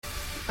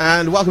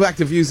And welcome back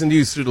to Views and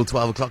News through till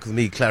 12 o'clock with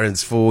me,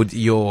 Clarence Ford.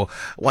 Your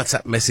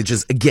WhatsApp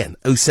messages again,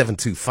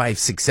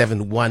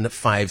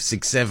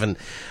 072-567-1567.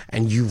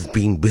 And you've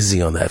been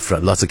busy on that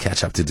front. Lots of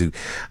catch up to do.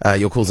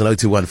 Your calls on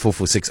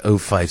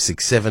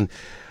 021-446-0567.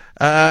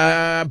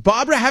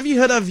 Barbara, have you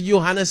heard of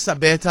Johannes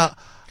Sabeta,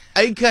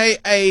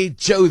 aka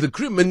Joe the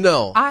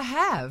Criminal? I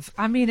have.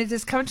 I mean, it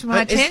has come to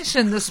my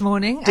attention this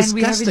morning.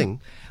 Disgusting.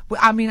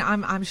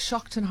 I'm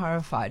shocked and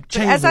horrified.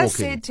 But as I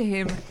said to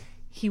him,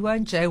 he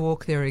won't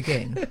jaywalk there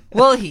again.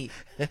 Will he?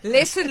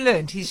 Lesson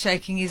learned. He's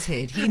shaking his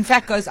head. He, in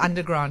fact, goes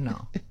underground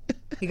now.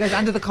 He goes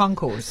under the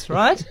concourse,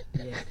 right?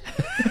 Yeah.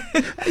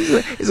 He's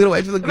going to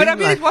wait for the green light. But I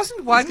mean, it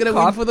wasn't one. He's going to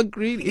wait for the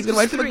green. He's going to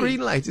wait for the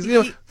green light. He's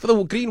going to for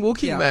the green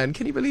walking man.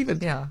 Can you believe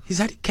it? Yeah.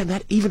 Can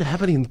that even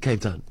happen in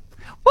Cape Town?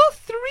 Well,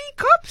 3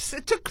 cops.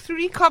 It took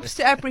 3 cops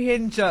to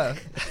apprehend Joe.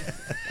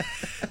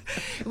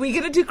 We're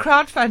going to do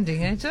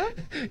crowdfunding, eh, Joe?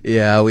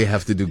 Yeah, we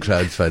have to do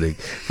crowdfunding.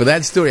 For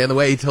that story and the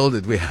way he told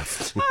it, we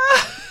have to.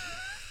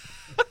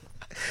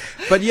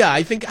 But yeah,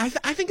 I think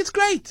it's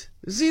great.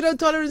 Zero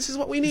tolerance is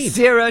what we need.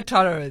 Zero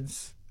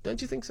tolerance.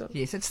 Don't you think so?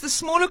 Yes, it's the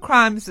smaller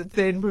crimes that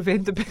then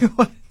prevent the bigger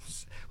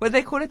ones. What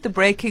they call it, the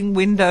breaking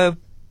window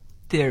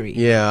theory.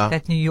 Yeah.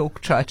 That New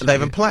York tried to They've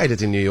do. applied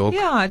it in New York.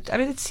 Yeah, I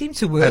mean, it seemed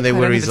to work. And there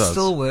were It results.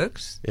 still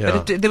works.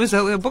 Yeah. But there was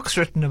books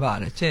written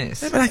about it,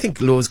 yes. Yeah, but I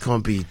think laws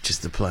can't be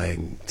just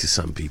applying to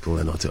some people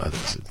and not to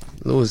others.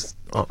 Laws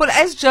aren't. Well,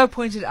 as Joe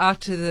pointed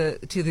out to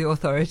the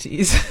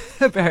authorities,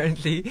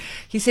 apparently,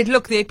 he said,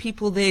 look, there are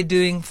people there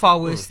doing far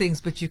worse things,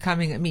 but you're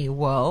coming at me.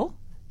 Well,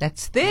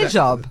 that's their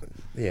job.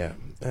 Yeah.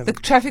 The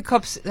traffic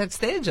cops, that's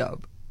their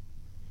job.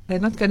 They're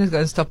not going to go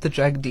and stop the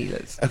drug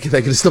dealers. Okay,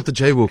 they're going to stop the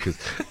jaywalkers.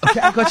 Okay,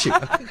 I got you.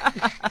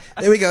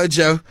 There we go,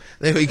 Joe.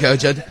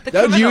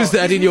 Don't use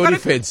that in your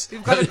defense.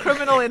 We've got a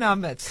criminal in our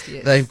midst,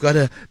 yes. They've got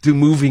to do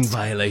moving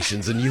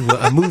violations, and you were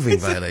a moving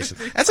violation.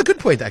 That's a good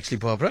point, actually,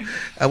 Barbara.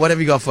 What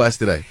have you got for us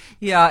today?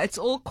 Yeah, it's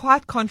all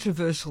quite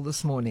controversial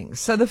this morning.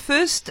 So the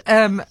first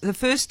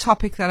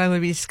topic that I'm going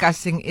to be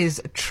discussing is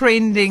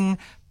trending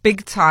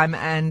big time,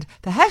 and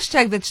the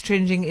hashtag that's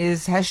trending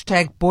is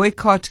hashtag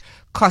boycott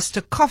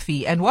Costa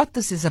Coffee. And what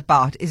this is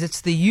about is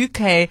it's the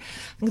UK, I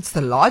think it's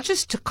the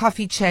largest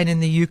coffee chain in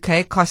the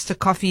UK. Costa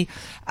Coffee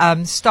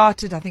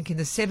started, I think, in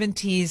the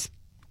 70s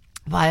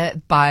by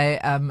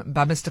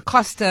Mr.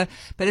 Costa,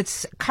 but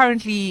it's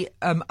currently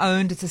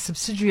owned. It's a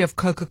subsidiary of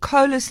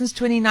Coca-Cola since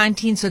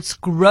 2019, so it's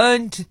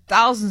grown to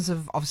thousands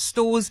of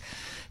stores.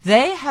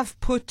 They have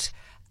put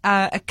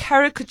a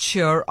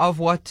caricature of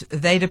what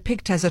they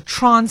depict as a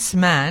trans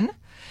man.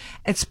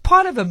 It's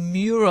part of a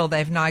mural,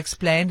 they've now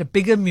explained, a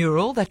bigger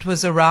mural that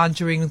was around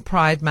during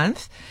Pride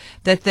Month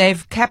that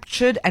they've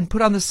captured and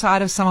put on the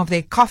side of some of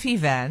their coffee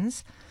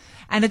vans.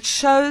 And it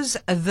shows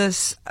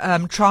this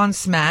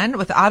trans man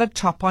without a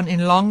top on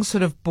in long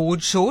sort of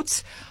board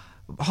shorts,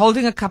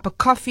 holding a cup of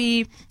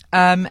coffee,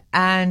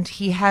 and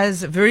he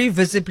has very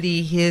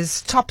visibly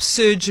his top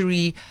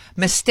surgery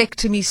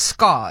mastectomy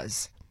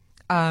scars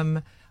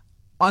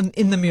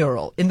in the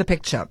mural, in the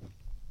picture.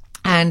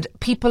 And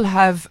people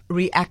have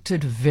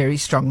reacted very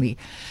strongly.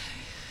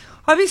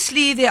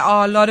 Obviously, there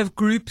are a lot of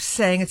groups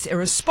saying it's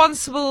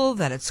irresponsible,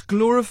 that it's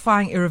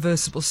glorifying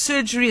irreversible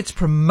surgery, it's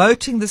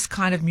promoting this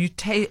kind of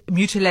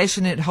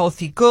mutilation in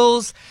healthy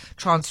girls.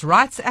 Trans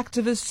rights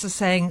activists are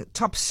saying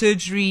top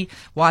surgery,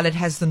 while it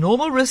has the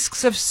normal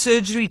risks of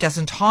surgery,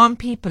 doesn't harm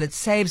people. It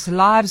saves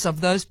lives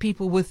of those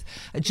people with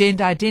a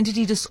gender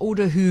identity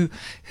disorder who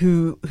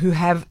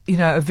have,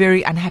 a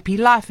very unhappy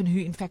life, and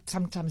who in fact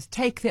sometimes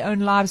take their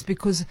own lives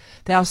because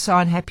they are so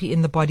unhappy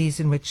in the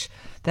bodies in which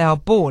they are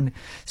born.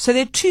 So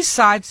there are two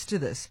sides to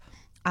this.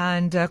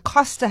 And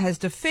Costa has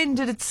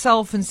defended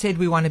itself and said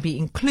we want to be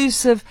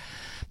inclusive.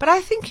 But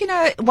I think,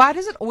 why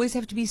does it always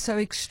have to be so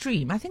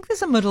extreme? I think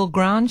there's a middle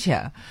ground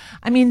here.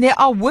 I mean, there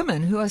are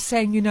women who are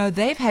saying,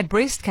 they've had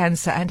breast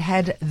cancer and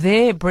had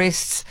their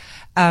breasts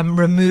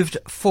removed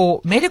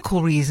for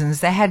medical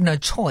reasons. They had no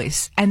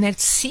choice, and that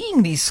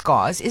seeing these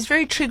scars is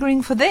very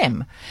triggering for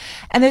them.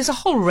 And there's a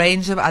whole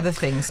range of other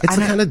things. It's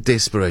a kind of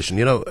desperation.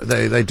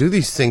 They do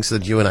these things so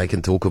that you and I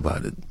can talk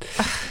about it.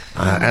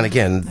 And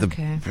again,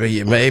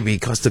 maybe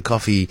Costa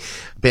Coffee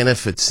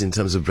benefits in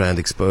terms of brand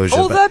exposure.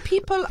 Although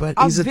people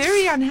are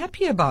very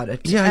unhappy about it.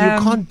 Yeah,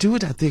 you can't do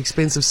it at the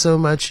expense of so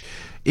much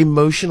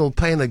emotional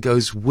pain that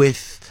goes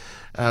with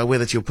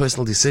whether it's your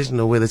personal decision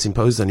or whether it's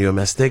imposed on you. A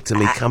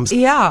mastectomy comes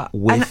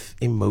with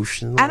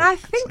emotional. And I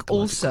think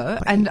also,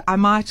 and I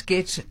might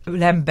get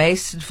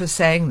lambasted for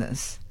saying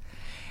this,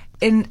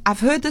 I've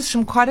heard this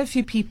from quite a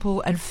few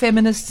people and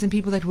feminists and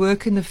people that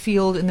work in the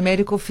field, in the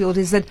medical field,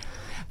 is that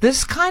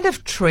this kind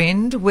of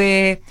trend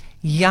where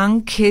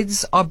young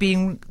kids are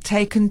being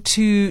taken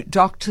to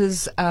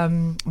doctors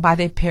by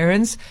their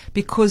parents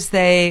because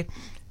they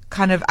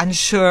kind of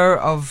unsure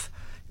of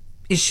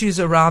issues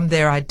around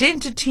their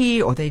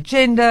identity or their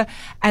gender,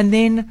 and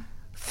then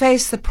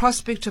face the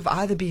prospect of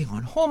either being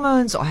on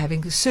hormones or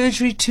having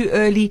surgery too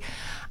early.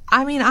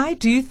 I mean, I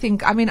do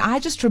think, I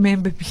just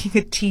remember being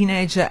a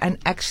teenager and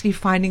actually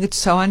finding it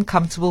so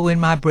uncomfortable when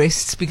my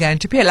breasts began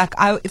to appear. Like,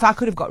 if I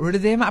could have got rid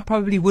of them, I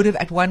probably would have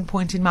at one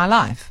point in my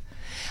life.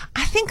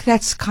 I think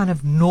that's kind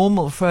of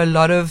normal for a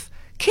lot of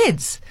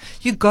kids.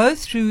 You go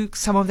through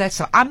some of that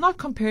stuff. I'm not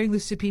comparing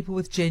this to people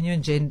with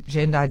genuine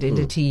gender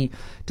identity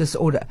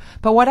disorder.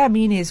 But what I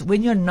mean is,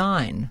 when you're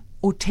 9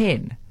 or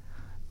 10,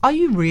 are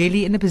you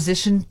really in a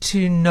position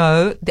to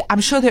know?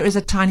 I'm sure there is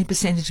a tiny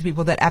percentage of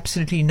people that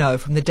absolutely know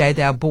from the day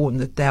they are born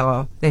that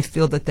they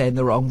feel that they're in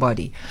the wrong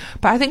body.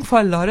 But I think for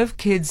a lot of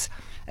kids,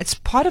 it's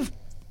part of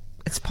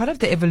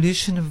the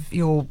evolution of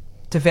your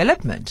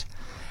development.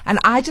 And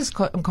I just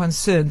am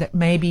concerned that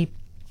maybe,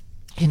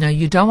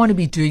 you don't want to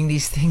be doing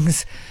these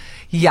things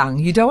young.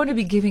 You don't want to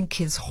be giving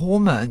kids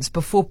hormones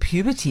before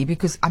puberty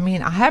because, I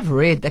have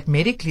read that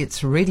medically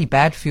it's really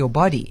bad for your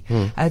body.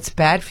 It's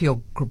bad for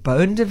your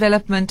bone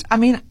development.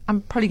 I'm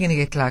probably going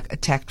to get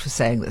attacked for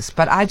saying this,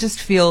 but I just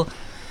feel,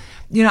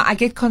 I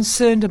get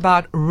concerned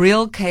about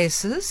real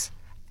cases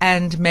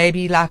and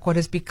maybe what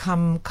has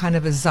become kind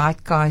of a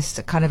zeitgeist,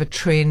 a kind of a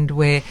trend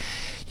where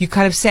you're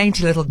kind of saying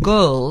to little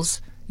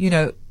girls,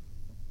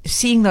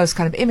 seeing those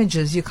kind of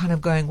images, you're kind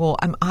of going, well,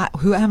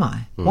 who am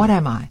I? What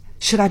am I?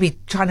 Should I be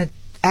trying to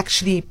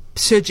actually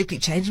surgically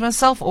change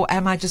myself, or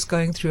am I just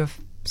going through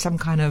some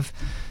kind of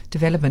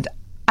development?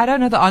 I don't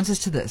know the answers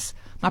to this.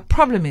 My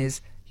problem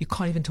is you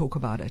can't even talk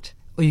about it,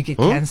 or you get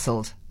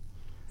cancelled.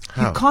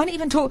 How? You can't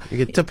even talk. You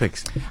get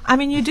typics.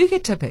 You do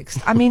get typics.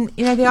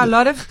 There are a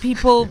lot of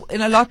people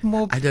in a lot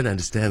more I don't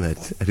understand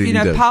that. I really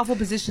don't. Powerful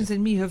positions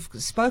than me who have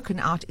spoken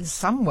out in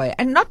some way.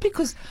 And not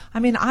because,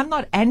 I'm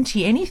not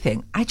anti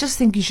anything. I just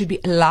think you should be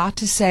allowed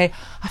to say,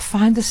 I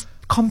find this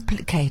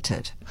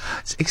complicated.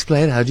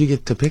 Explain, how do you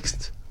get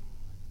typics?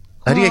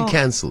 How do you get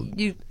cancelled?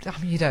 You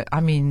don't.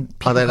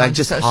 Are they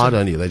just hard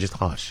on you? They're just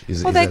harsh.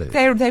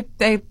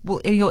 They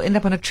will. You'll end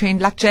up on a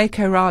trend like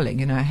J.K. Rowling.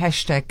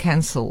 Hashtag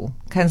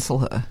cancel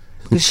her,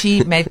 because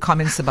she made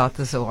comments about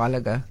this a while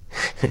ago.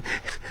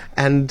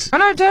 And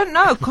I don't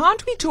know.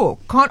 Can't we talk?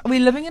 Can't we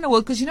living in a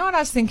world? Because what I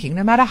was thinking.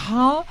 No matter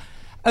how.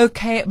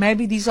 Okay,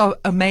 maybe these are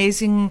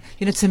amazing.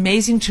 It's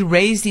amazing to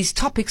raise these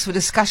topics for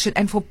discussion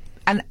and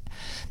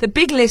the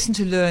big lesson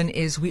to learn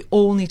is we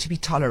all need to be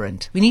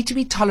tolerant. We need to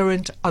be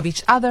tolerant of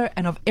each other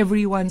and of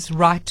everyone's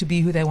right to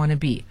be who they want to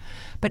be.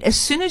 But as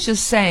soon as you're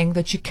saying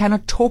that you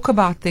cannot talk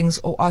about things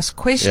or ask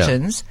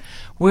questions,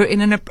 we're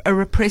in a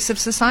repressive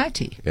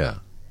society. Yeah.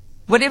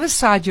 Whatever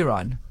side you're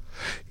on.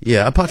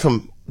 Yeah, apart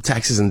from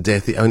taxes and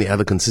death, the only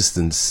other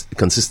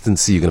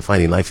consistency you're going to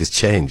find in life is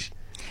change.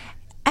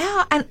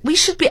 And we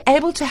should be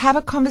able to have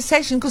a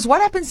conversation, because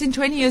what happens in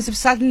 20 years if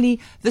suddenly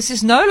this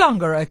is no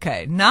longer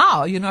okay?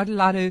 Now you're not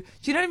allowed to, do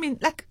you know what I mean?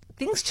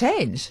 Things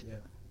change. Yeah.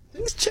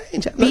 Things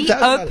change. Be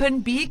open,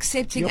 be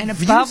accepting, and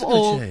above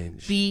all,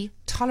 be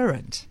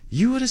tolerant.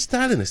 You were a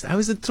Stalinist. I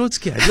was a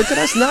Trotskyite. Look at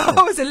us now.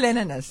 I was a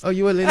Leninist. Oh,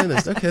 you were a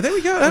Leninist. Okay, there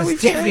we go. I was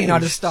definitely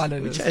not a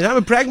Stalinist. I'm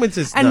a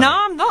pragmatist and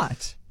now I'm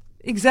not.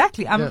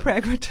 Exactly. I'm a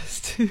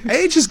pragmatist too.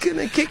 Age is going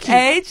to kick you.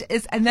 Age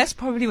is, and that's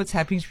probably what's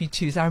happening to me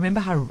too. So I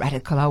remember how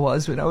radical I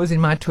was when I was in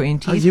my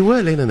 20s. Oh, you were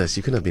a Leninist.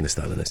 You couldn't have been a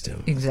Stalinist,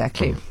 Jim.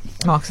 Exactly.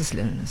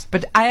 Marxist-Leninist.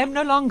 But I am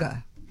no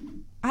longer.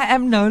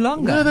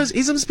 No, those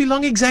isms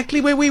belong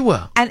exactly where we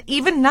were. And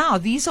even now,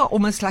 these are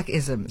almost like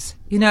isms.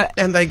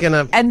 And they're going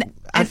to...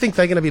 I think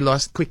they're going to be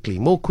lost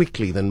more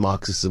quickly than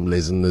Marxism,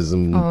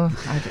 Leninism.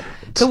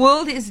 The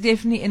world is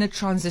definitely in a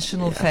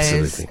transitional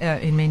phase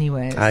in many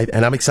ways.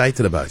 And I'm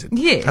excited about it.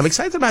 Yes. I'm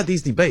excited about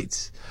these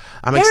debates.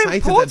 I'm They're excited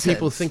important. that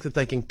people think that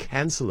they can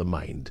cancel a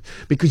mind,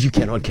 because you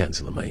cannot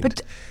cancel a mind.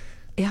 But,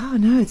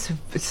 it's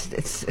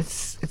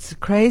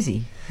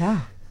crazy.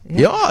 Yeah.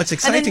 Yeah, it's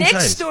exciting And the next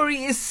times.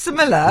 story is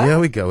similar. Here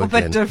we go again.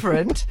 But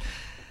different.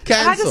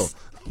 Cancel.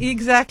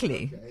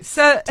 Exactly.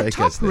 So,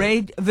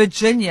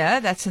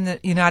 Virginia, that's in the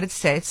United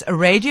States, a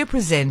radio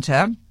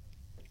presenter.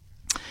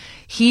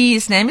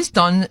 His name is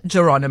Don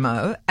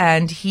Geronimo,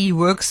 and he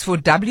works for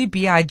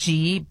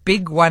WBIG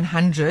Big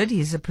 100.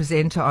 He's a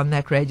presenter on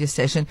that radio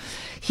station.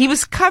 He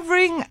was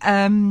covering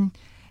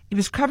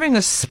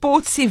a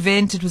sports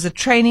event. It was a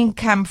training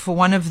camp for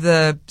one of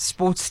the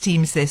sports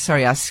teams there.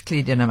 Sorry, I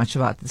clearly don't know much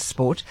about the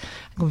sport.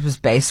 I think it was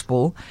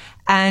baseball.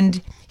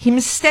 And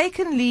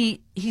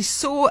he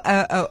saw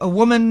a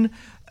woman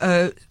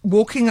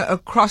walking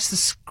across the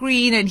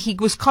screen, and he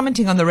was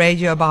commenting on the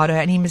radio about her,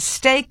 and he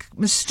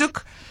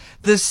mistook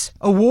this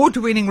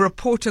award-winning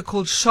reporter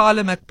called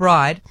Charlotte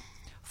McBride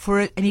for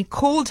it, and he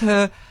called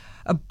her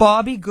a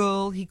Barbie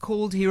girl. He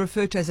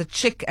referred to her as a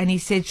chick, and he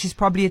said she's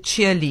probably a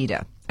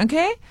cheerleader.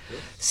 Okay?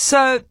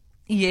 So,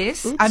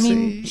 yes,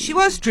 Oopsie. she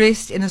was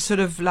dressed in a sort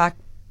of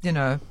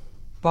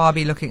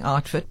Barbie-looking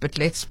outfit, but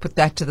let's put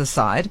that to the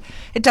side.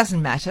 It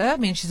doesn't matter.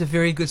 She's a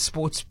very good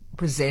sports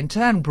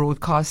presenter and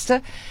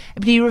broadcaster,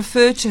 but he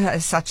referred to her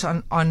as such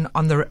on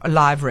the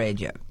live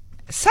radio.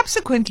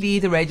 Subsequently,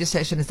 the radio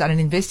station has done an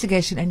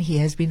investigation, and he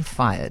has been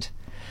fired.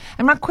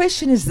 And my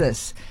question is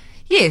this.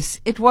 Yes,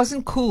 it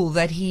wasn't cool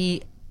that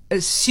he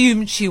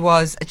assumed she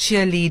was a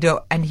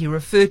cheerleader and he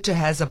referred to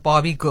her as a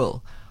Barbie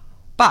girl.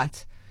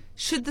 But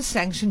should the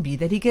sanction be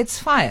that he gets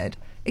fired?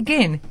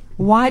 Again,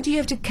 why do you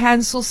have to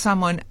cancel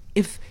someone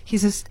if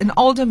he's an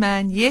older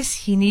man?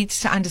 Yes, he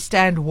needs to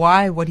understand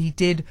why what he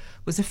did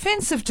was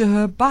offensive to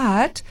her,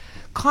 but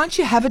can't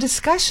you have a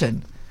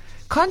discussion?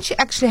 Can't you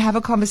actually have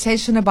a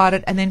conversation about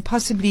it and then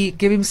possibly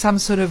give him some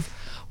sort of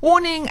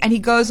warning? And he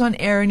goes on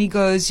air and he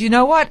goes, you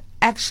know what?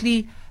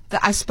 Actually,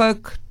 I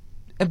spoke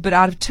a bit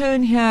out of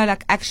turn here.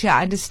 Like, actually,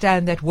 I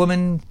understand that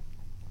women,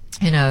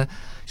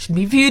 shouldn't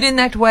be viewed in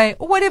that way,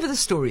 or whatever the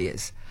story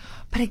is.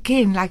 But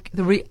again, like,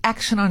 the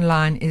reaction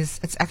online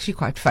it's actually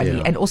quite funny.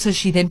 Yeah. And also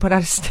she then put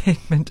out a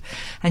statement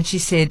and she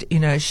said,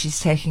 she's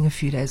taking a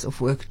few days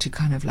off work to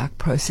kind of like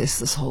process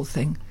this whole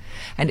thing.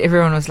 And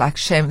everyone was like,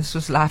 shame, this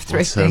was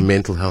life-threatening. So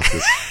mental health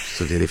is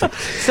severely affected.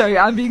 Sorry,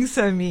 I'm being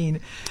so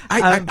mean.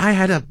 I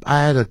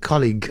had a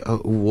colleague who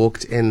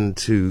walked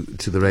into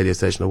the radio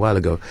station a while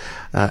ago,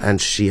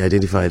 and she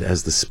identified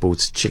as the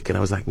sports chick, and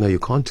I was like, no, you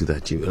can't do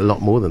that. You a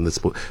lot more than the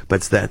sport.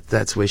 But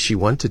that's where she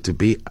wanted to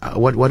be.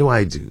 What do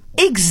I do?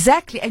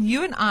 Exactly. And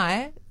you and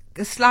I,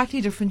 a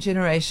slightly different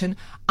generation.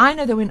 I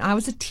know that when I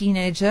was a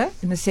teenager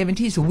in the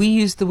 70s, we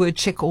used the word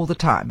chick all the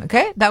time,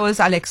 okay? That was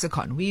our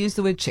lexicon. We used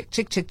the word chick.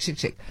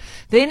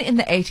 Then in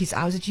the 80s,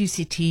 I was at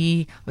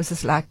UCT, was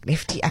this like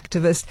lefty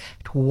activist.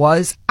 It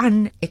was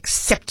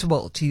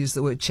unacceptable to use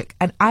the word chick.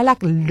 And I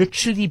like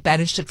literally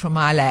banished it from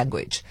my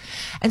language.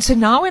 And so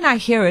now when I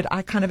hear it,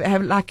 I kind of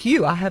have, like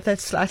you, I have that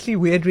slightly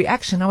weird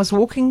reaction. I was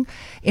walking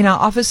in our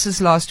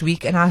offices last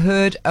week and I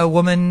heard a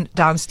woman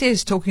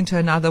downstairs talking to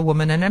another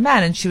woman and a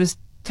man, and she was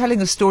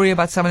telling a story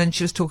about someone and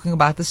she was talking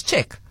about this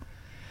chick.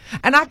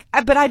 And I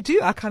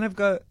kind of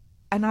go,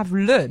 and I've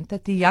learned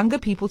that the younger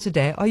people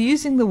today are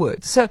using the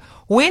word. So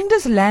when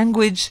does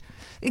language,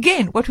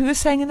 again, what we were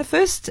saying in the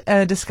first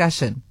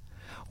discussion,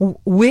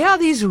 where are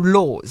these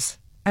laws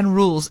and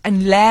rules,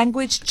 and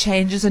language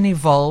changes and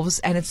evolves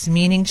and its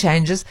meaning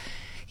changes?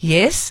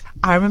 Yes,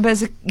 I remember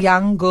as a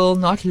young girl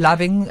not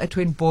loving it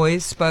when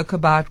boys spoke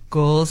about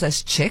girls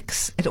as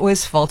chicks. It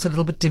always felt a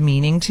little bit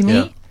demeaning to me.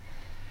 Yeah.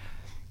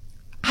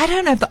 I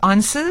don't have the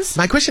answers.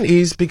 My question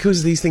is,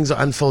 because these things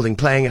are unfolding,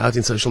 playing out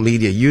in social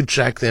media, you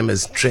track them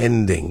as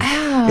trending.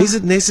 Is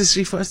it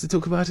necessary for us to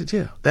talk about it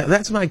here?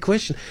 That's my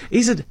question.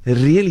 Is it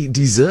really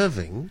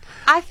deserving?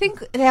 I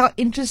think there are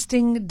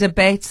interesting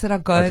debates that are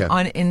going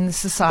on in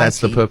society.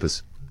 That's the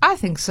purpose. I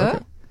think so. Okay.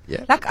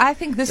 Yeah. Like, I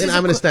think this then is...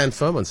 I'm going to stand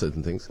firm on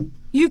certain things.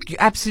 You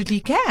absolutely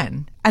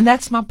can. And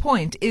that's my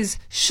point, is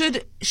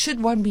should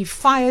one be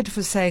fired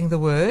for saying the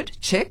word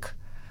chick?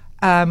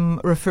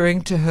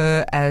 Referring to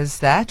her as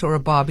that or a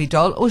Barbie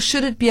doll, or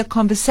should it be a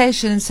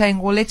conversation and saying,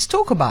 well, let's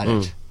talk about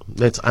it?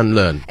 Let's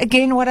unlearn.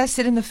 Again, what I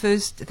said in the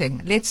first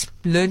thing, let's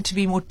learn to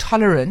be more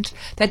tolerant,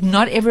 that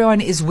not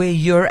everyone is where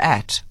you're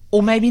at,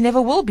 or maybe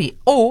never will be,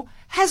 or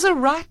has a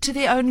right to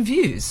their own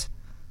views.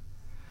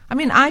 I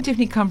mean, I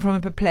definitely come from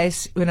a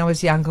place when I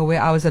was younger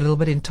where I was a little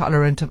bit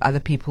intolerant of other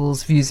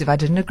people's views if I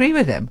didn't agree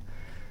with them.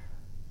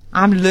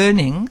 I'm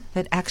learning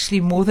that actually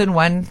more than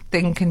one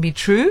thing can be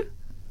true,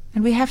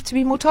 and we have to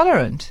be more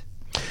tolerant.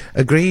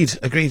 Agreed.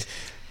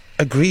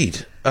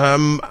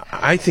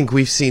 I think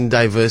we've seen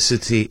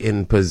diversity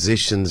in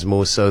positions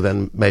more so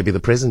than maybe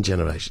the present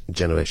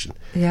generation.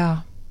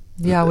 Yeah,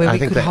 where I we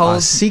think could they hold,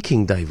 are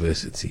seeking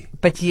diversity.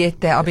 but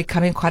yet they are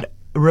becoming quite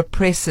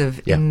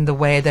repressive in the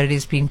way that it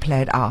is being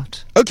played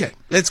out. Okay,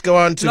 let's go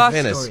on to Last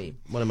Venice, story.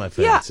 one of my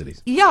favorite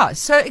cities. Yeah,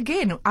 so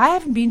again, I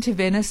haven't been to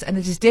Venice, and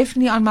it is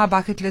definitely on my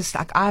bucket list.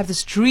 Like, I have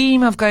this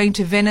dream of going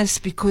to Venice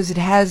because it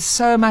has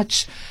so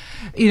much...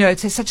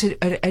 it has such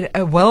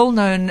a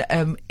well-known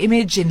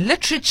image in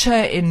literature,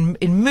 in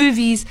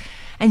movies,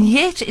 and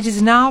yet it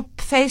is now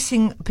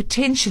facing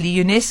potentially,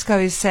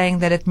 UNESCO is saying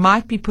that it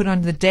might be put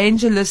on the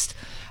danger list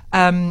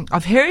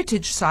of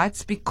heritage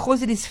sites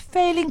because it is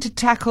failing to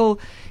tackle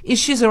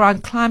issues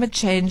around climate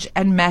change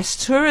and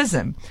mass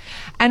tourism.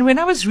 And when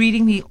I was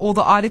reading all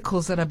the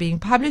articles that are being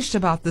published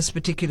about this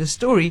particular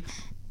story,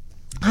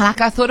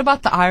 I thought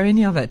about the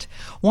irony of it.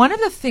 One of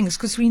the things,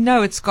 because we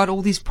know it's got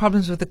all these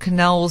problems with the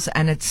canals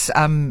and it's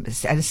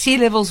and sea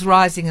levels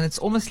rising and it's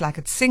almost like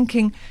it's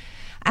sinking.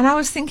 And I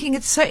was thinking,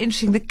 it's so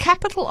interesting. The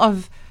capital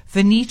of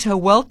Veneto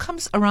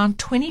welcomes around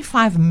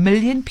 25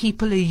 million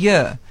people a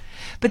year.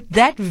 But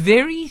that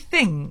very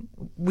thing,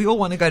 we all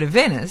want to go to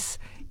Venice,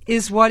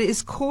 is what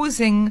is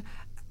causing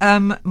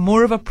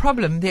more of a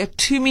problem. There are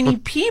too many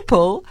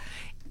people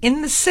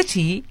in the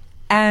city,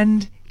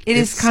 and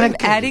it's kind of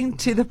adding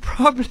to the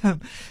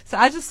problem. So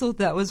I just thought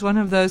that was one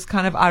of those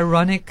kind of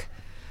ironic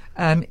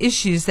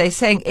issues. They're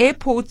saying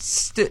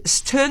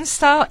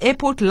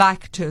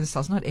airport-like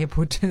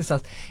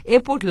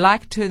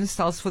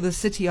turnstiles for the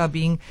city are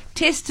being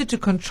tested to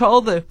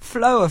control the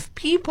flow of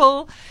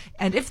people.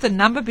 And if the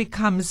number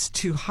becomes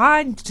too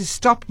high, to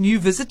stop new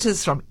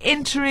visitors from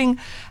entering,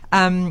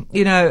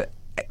 Venice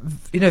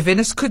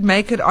could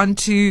make it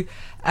onto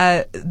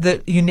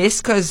the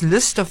UNESCO's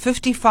list of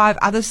 55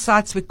 other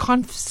sites where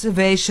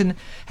conservation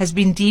has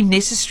been deemed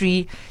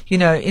necessary,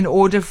 in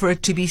order for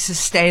it to be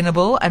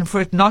sustainable and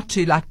for it not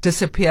to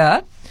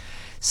disappear.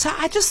 So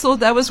I just thought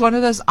that was one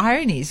of those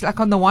ironies.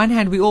 Like on the one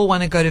hand, we all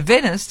want to go to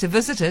Venice to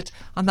visit it.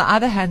 On the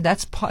other hand,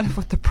 that's part of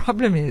what the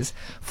problem is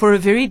for a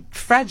very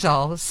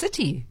fragile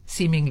city,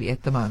 seemingly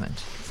at the moment.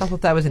 So I thought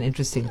that was an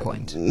interesting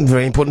point.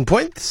 Very important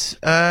point,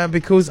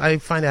 because I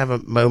finally have a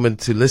moment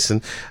to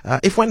listen.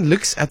 If one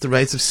looks at the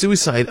rates of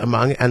suicide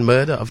among and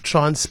murder of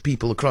trans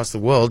people across the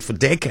world for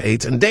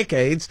decades and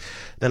decades,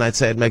 then I'd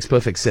say it makes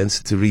perfect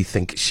sense to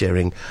rethink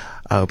sharing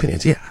our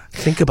opinions. Yeah,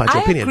 think about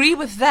your opinion. I agree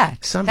with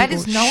that. Some that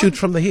people is shoot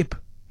from the hip.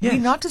 Yes.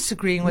 We're not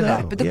disagreeing with No,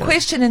 that. But the yeah.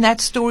 question in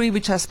that story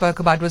which I spoke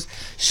about was,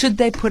 should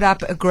they put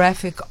up a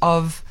graphic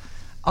of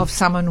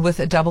someone with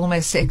a double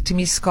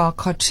mastectomy scar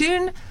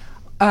cartoon?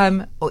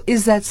 Or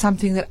is that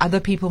something that other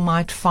people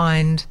might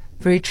find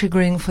very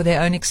triggering for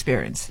their own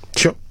experience?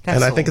 Sure. That's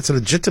and I all. think it's a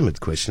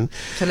legitimate question.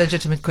 It's a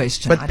legitimate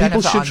question. But I don't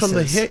people have the shoot from the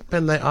answers. hip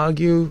and they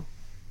argue.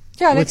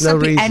 Yeah, with let's no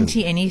not be reason.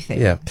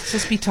 anti-anything. Yeah. Let's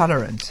just be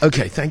tolerant.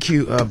 Okay, thank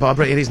you,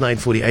 Barbara. It is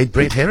 9:48.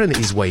 Brett Herron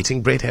is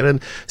waiting. Brett Herron,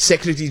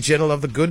 Secretary General of the Good